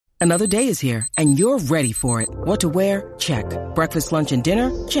Another day is here, and you're ready for it. What to wear? Check. Breakfast, lunch, and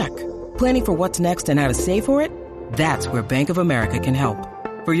dinner? Check. Planning for what's next and how to save for it? That's where Bank of America can help.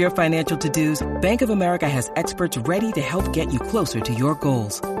 For your financial to-dos, Bank of America has experts ready to help get you closer to your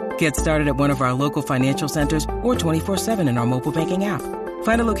goals. Get started at one of our local financial centers or 24/7 in our mobile banking app.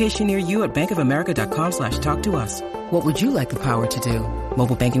 Find a location near you at bankofamerica.com/talktous. What would you like the power to do?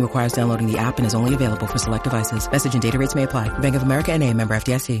 Mobile banking requires downloading the app and is only available for select devices. Message and data rates may apply. Bank of America N.A., member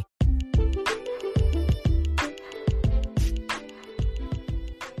FDIC.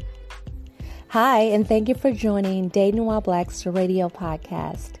 Hi, and thank you for joining Dating While Black's radio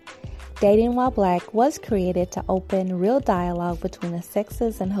podcast. Dating While Black was created to open real dialogue between the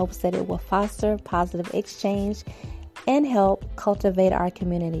sexes in hopes that it will foster positive exchange and help cultivate our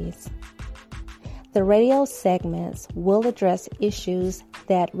communities. The radio segments will address issues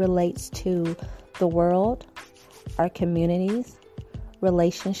that relates to the world, our communities,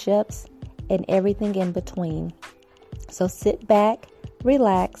 relationships, and everything in between. So sit back,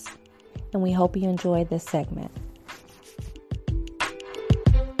 relax, and we hope you enjoy this segment.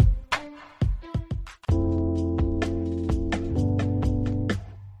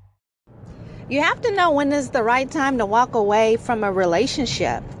 You have to know when is the right time to walk away from a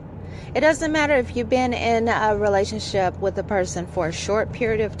relationship. It doesn't matter if you've been in a relationship with a person for a short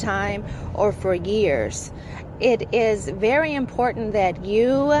period of time or for years. It is very important that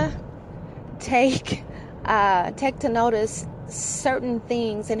you take to notice certain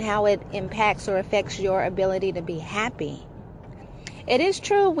things and how it impacts or affects your ability to be happy. It is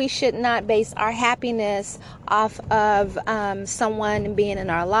true we should not base our happiness off of someone being in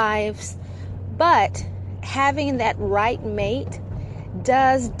our lives, but having that right mate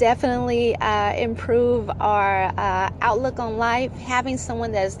does definitely improve our outlook on life. Having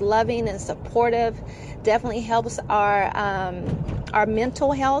someone that is loving and supportive definitely helps our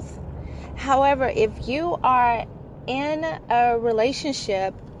mental health. However, if you are in a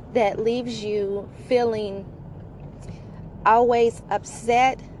relationship that leaves you feeling always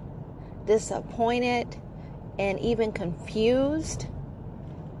upset, disappointed, and even confused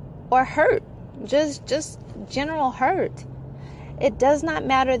or hurt, just general hurt, it does not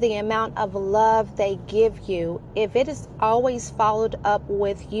matter the amount of love they give you. If it is always followed up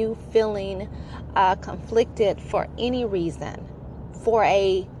with you feeling conflicted for any reason, for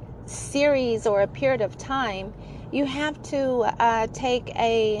a series or a period of time, you have to take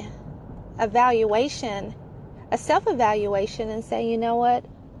a self-evaluation and say, you know what?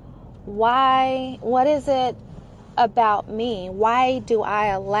 What is it about me? Why do I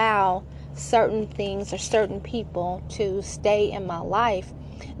allow certain things or certain people to stay in my life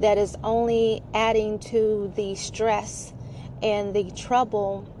that is only adding to the stress and the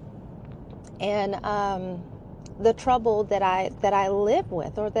trouble and the trouble that I live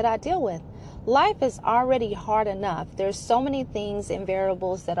with or that I deal with? Life is already hard enough. There's so many things and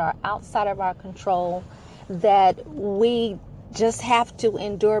variables that are outside of our control that we just have to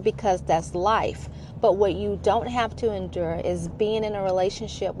endure because that's life. But what you don't have to endure is being in a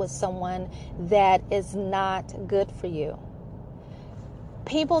relationship with someone that is not good for you.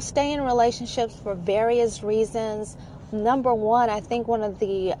 People stay in relationships for various reasons. Number one, I think one of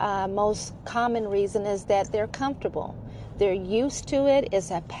the most common reason is that they're comfortable. They're used to it. It's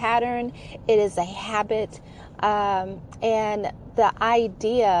a pattern. It is a habit. And the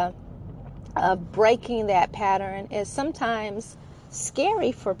idea of breaking that pattern is sometimes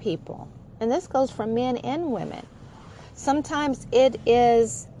scary for people. And this goes for men and women. Sometimes it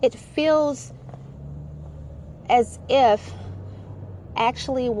feels as if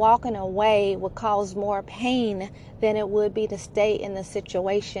actually walking away would cause more pain than it would be to stay in the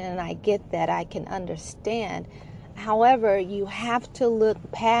situation. And I get that. I can understand. However, you have to look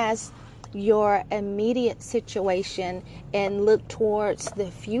past your immediate situation and look towards the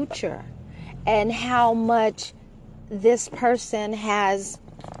future and how much this person has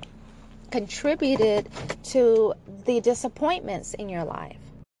contributed to the disappointments in your life.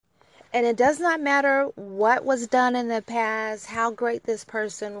 And it does not matter what was done in the past, how great this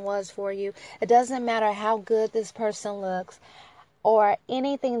person was for you. It doesn't matter how good this person looks or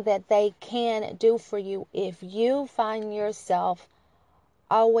anything that they can do for you. If you find yourself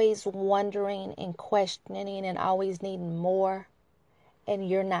always wondering and questioning and always needing more and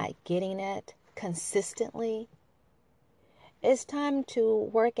you're not getting it consistently, it's time to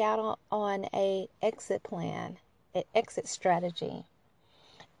work out on a exit plan, an exit strategy.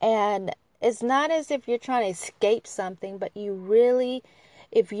 And it's not as if you're trying to escape something, but you really,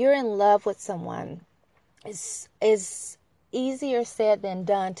 if you're in love with someone, it's easier said than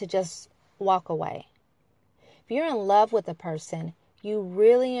done to just walk away. If you're in love with a person, You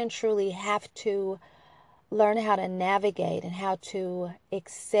really and truly have to learn how to navigate and how to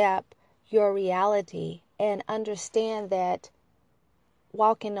accept your reality and understand that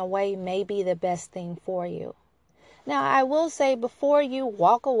walking away may be the best thing for you. Now, I will say, before you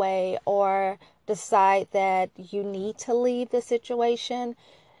walk away or decide that you need to leave the situation,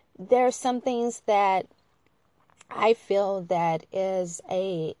 there are some things that I feel that is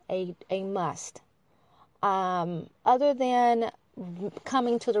a must. Other than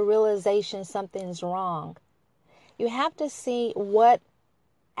coming to the realization something's wrong, you have to see what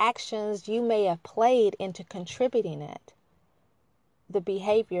actions you may have played into contributing it. The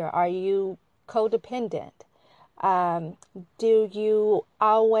behavior, are you codependent? Do you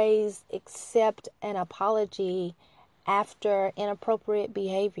always accept an apology after inappropriate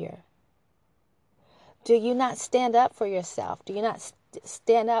behavior? Do you not stand up for yourself? Do you not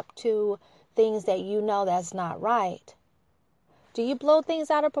stand up to things that you know that's not right? Do you blow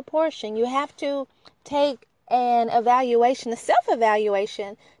things out of proportion? You have to take an evaluation, a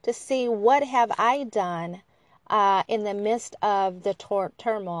self-evaluation, to see what have I done in the midst of the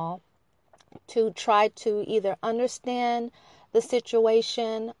turmoil, to try to either understand the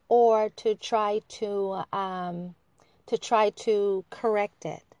situation or to try to correct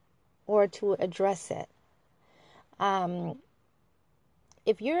it or to address it.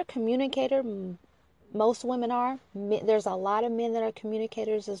 If you're a communicator, most women are. There's a lot of men that are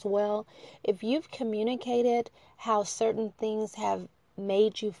communicators as well. If you've communicated how certain things have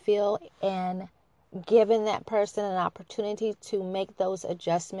made you feel and given that person an opportunity to make those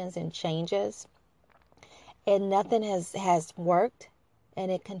adjustments and changes, and nothing has worked, and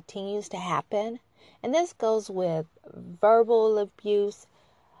it continues to happen, and this goes with verbal abuse,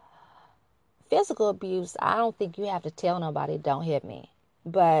 physical abuse. I don't think you have to tell nobody, don't hit me.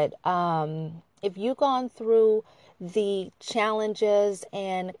 But if you've gone through the challenges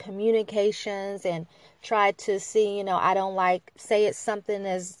and communications and tried to see, I don't like, say it's something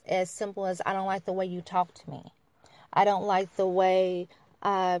as simple as, I don't like the way you talk to me. I don't like the way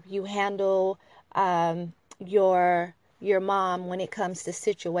you handle your mom when it comes to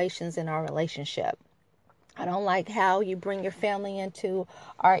situations in our relationship. I don't like how you bring your family into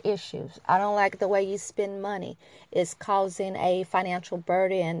our issues. I don't like the way you spend money. It's causing a financial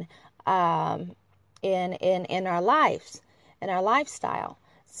burden in our lives, in our lifestyle.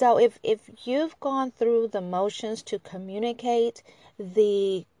 So if you've gone through the motions to communicate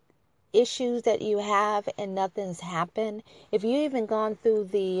the issues that you have and nothing's happened, if you even gone through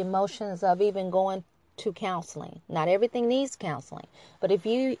the emotions of even going to counseling, not everything needs counseling, but if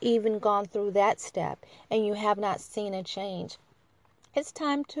you even gone through that step and you have not seen a change, it's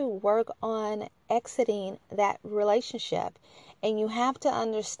time to work on exiting that relationship. And you have to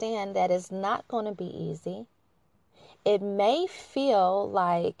understand that it's not going to be easy. It may feel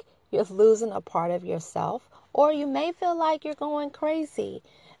like you're losing a part of yourself, or you may feel like you're going crazy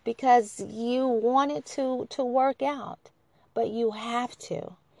because you want it to work out, but you have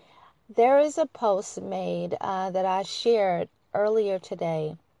to. There is a post made that I shared earlier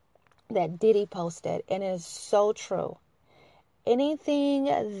today that Diddy posted, and it is so true. Anything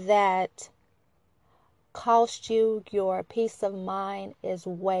that cost you your peace of mind is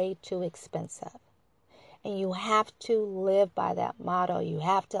way too expensive. And you have to live by that motto. You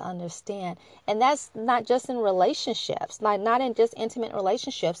have to understand. And that's not just in relationships, not in just intimate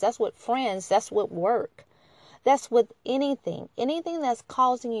relationships. That's with friends. That's with work. That's with anything. Anything that's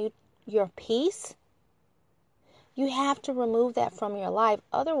causing you your peace, you have to remove that from your life.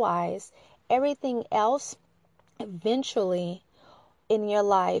 Otherwise, everything else eventually in your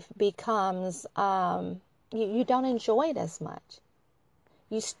life becomes, you don't enjoy it as much.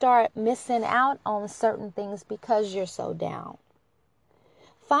 You start missing out on certain things because you're so down.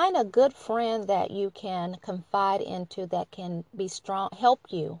 Find a good friend that you can confide into that can be strong, help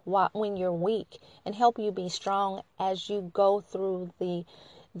you when you're weak, and help you be strong as you go through the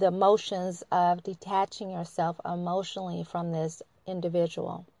motions of detaching yourself emotionally from this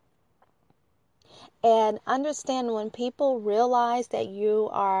individual. And understand, when people realize that you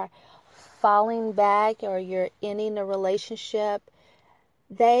are falling back or you're ending a relationship,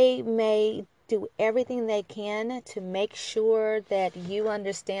 they may do everything they can to make sure that you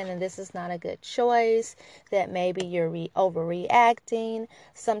understand that this is not a good choice, that maybe you're overreacting.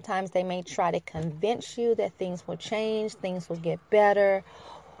 Sometimes they may try to convince you that things will change, things will get better.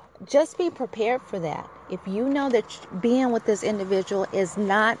 Just be prepared for that. If you know that being with this individual is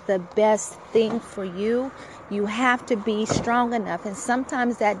not the best thing for you, you have to be strong enough. And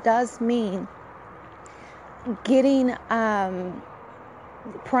sometimes that does mean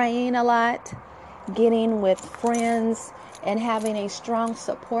praying a lot, getting with friends and having a strong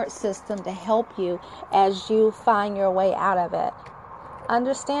support system to help you as you find your way out of it.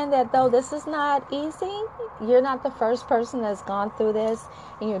 Understand that though this is not easy, you're not the first person that's gone through this,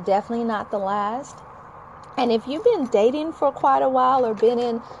 and you're definitely not the last. And if you've been dating for quite a while or been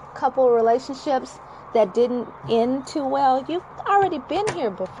in a couple of relationships that didn't end too well, you've already been here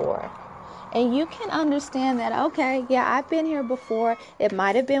before. And you can understand that, okay, yeah, I've been here before. It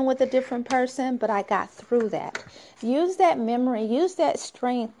might have been with a different person, but I got through that. Use that memory, use that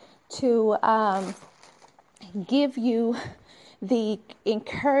strength to give you the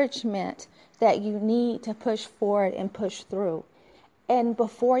encouragement that you need to push forward and push through. And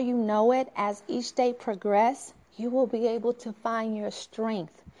before you know it, as each day progresses, you will be able to find your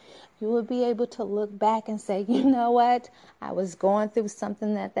strength. You will be able to look back and say, you know what? I was going through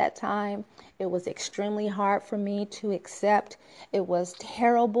something at that time. It was extremely hard for me to accept. It was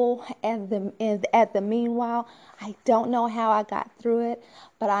terrible. And at the meanwhile, I don't know how I got through it,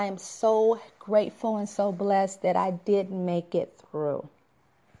 but I am so grateful and so blessed that I did make it through.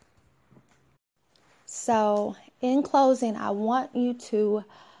 So, in closing, I want you to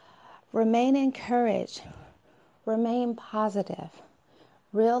remain encouraged, remain positive.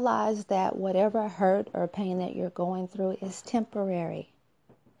 Realize that whatever hurt or pain that you're going through is temporary.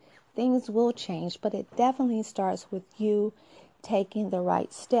 Things will change, but it definitely starts with you taking the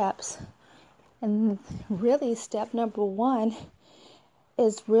right steps. And really, step number one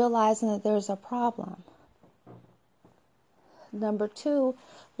is realizing that there's a problem. Number two,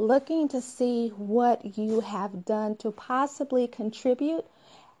 looking to see what you have done to possibly contribute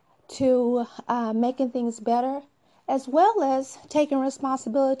to making things better, as well as taking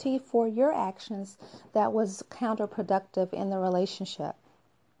responsibility for your actions that was counterproductive in the relationship.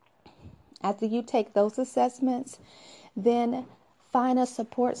 After you take those assessments, then find a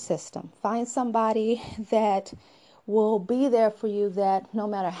support system. Find somebody that will be there for you, that no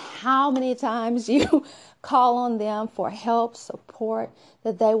matter how many times you call on them for help, support,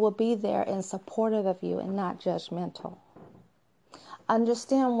 that they will be there and supportive of you and not judgmental.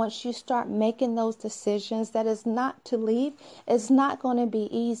 Understand, once you start making those decisions, that is not to leave. It's not going to be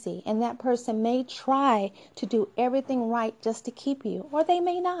easy. And that person may try to do everything right just to keep you, or they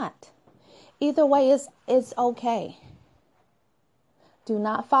may not. Either way, it's okay. Do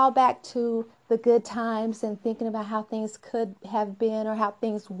not fall back to the good times and thinking about how things could have been or how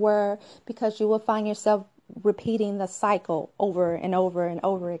things were, because you will find yourself repeating the cycle over and over and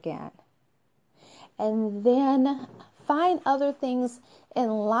over again. And then find other things in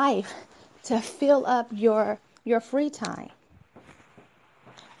life to fill up your free time.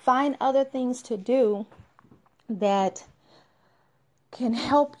 Find other things to do that can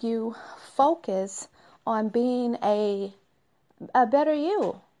help you focus on being a better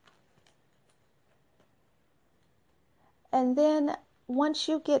you. And then once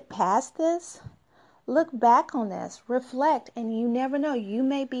you get past this, look back on this, reflect, and you never know, you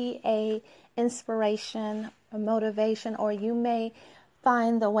may be a inspiration, a motivation, or you may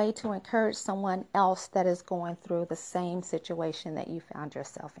find the way to encourage someone else that is going through the same situation that you found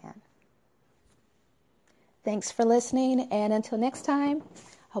yourself in. Thanks for listening, and until next time,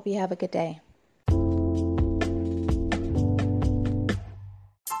 hope you have a good day.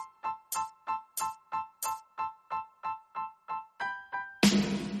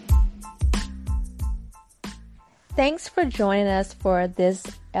 Thanks for joining us for this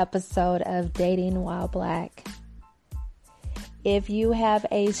episode of Dating While Black. If you have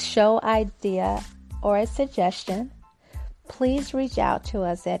a show idea or a suggestion, please reach out to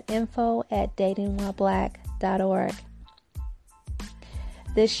us at info@datingwhileblack.org.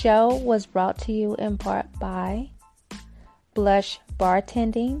 This show was brought to you in part by Blush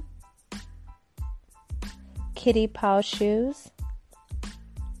Bartending, Kitty Paw Shoes,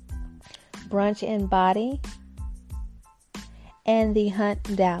 Brunch and Body, and The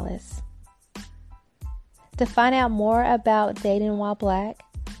Hunt Dallas. To find out more about Dating While Black,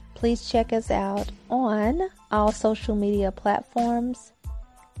 please check us out on all social media platforms.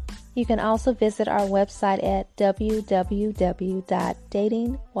 You can also visit our website at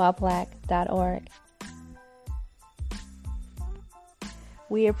www.datingwhileblack.org.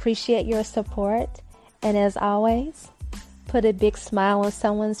 We appreciate your support, and as always, put a big smile on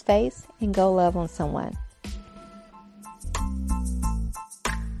someone's face and go love on someone.